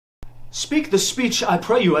Speak the speech, I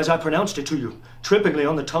pray you, as I pronounced it to you, trippingly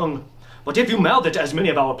on the tongue. But if you mouth it, as many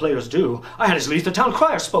of our players do, I had as lief the town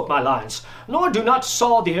crier spoke my lines. Nor do not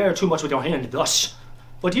saw the air too much with your hand thus,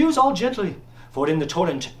 but use all gently. For in the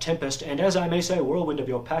torrent, tempest, and as I may say, whirlwind of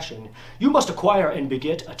your passion, you must acquire and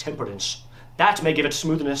beget a temperance. That may give it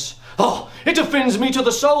smoothness. Oh, it offends me to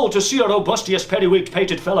the soul to see a robustious, periwigged,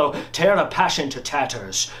 pated fellow tear a passion to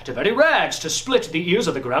tatters, to very rags, to split the ears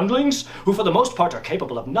of the groundlings, who for the most part are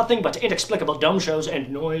capable of nothing but inexplicable dumb shows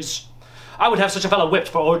and noise. I would have such a fellow whipped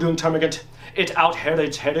for o'erdoing termagant. It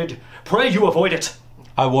out-Herods Herod. Pray you avoid it.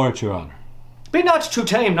 I warrant your honor. Be not too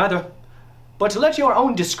tame, neither, but let your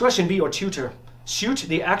own discretion be your tutor. Suit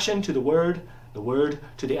the action to the word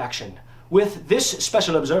to the action. With this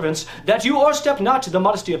special observance, that you o'erstep not the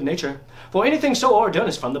modesty of nature, for anything so o'erdone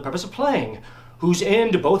is from the purpose of playing, whose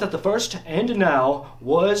end both at the first and now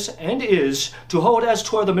was and is to hold as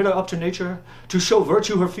 'twere the mirror up to nature, to show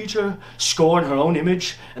virtue her feature, scorn her own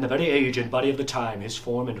image, and the very age and body of the time his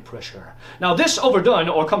form and pressure. Now this overdone,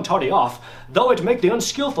 or come tardy off, though it make the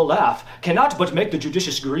unskilful laugh, cannot but make the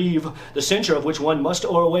judicious grieve, the censure of which one must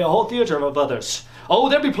o'erweigh a whole theatre of others. Oh,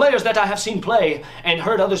 there be players that I have seen play, and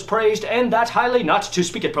heard others praised, and that highly, not to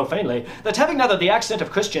speak it profanely, that having neither the accent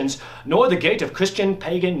of Christians, nor the gait of Christian,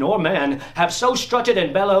 pagan, nor man, have so strutted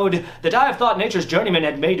and bellowed, that I have thought nature's journeymen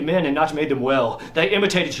had made men and not made them well. They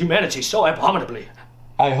imitated humanity so abominably.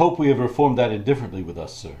 I hope we have reformed that indifferently with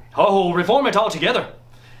us, sir. Oh, reform it altogether.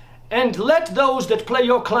 And let those that play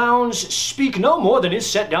your clowns speak no more than is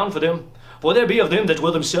set down for them. For there be of them that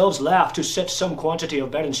will themselves laugh to set some quantity of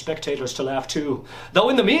barren spectators to laugh too. Though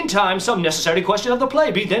in the meantime some necessary question of the play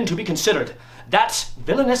be then to be considered. That's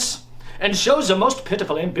villainous, and shows a most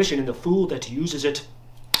pitiful ambition in the fool that uses it.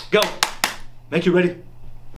 Go, make you ready.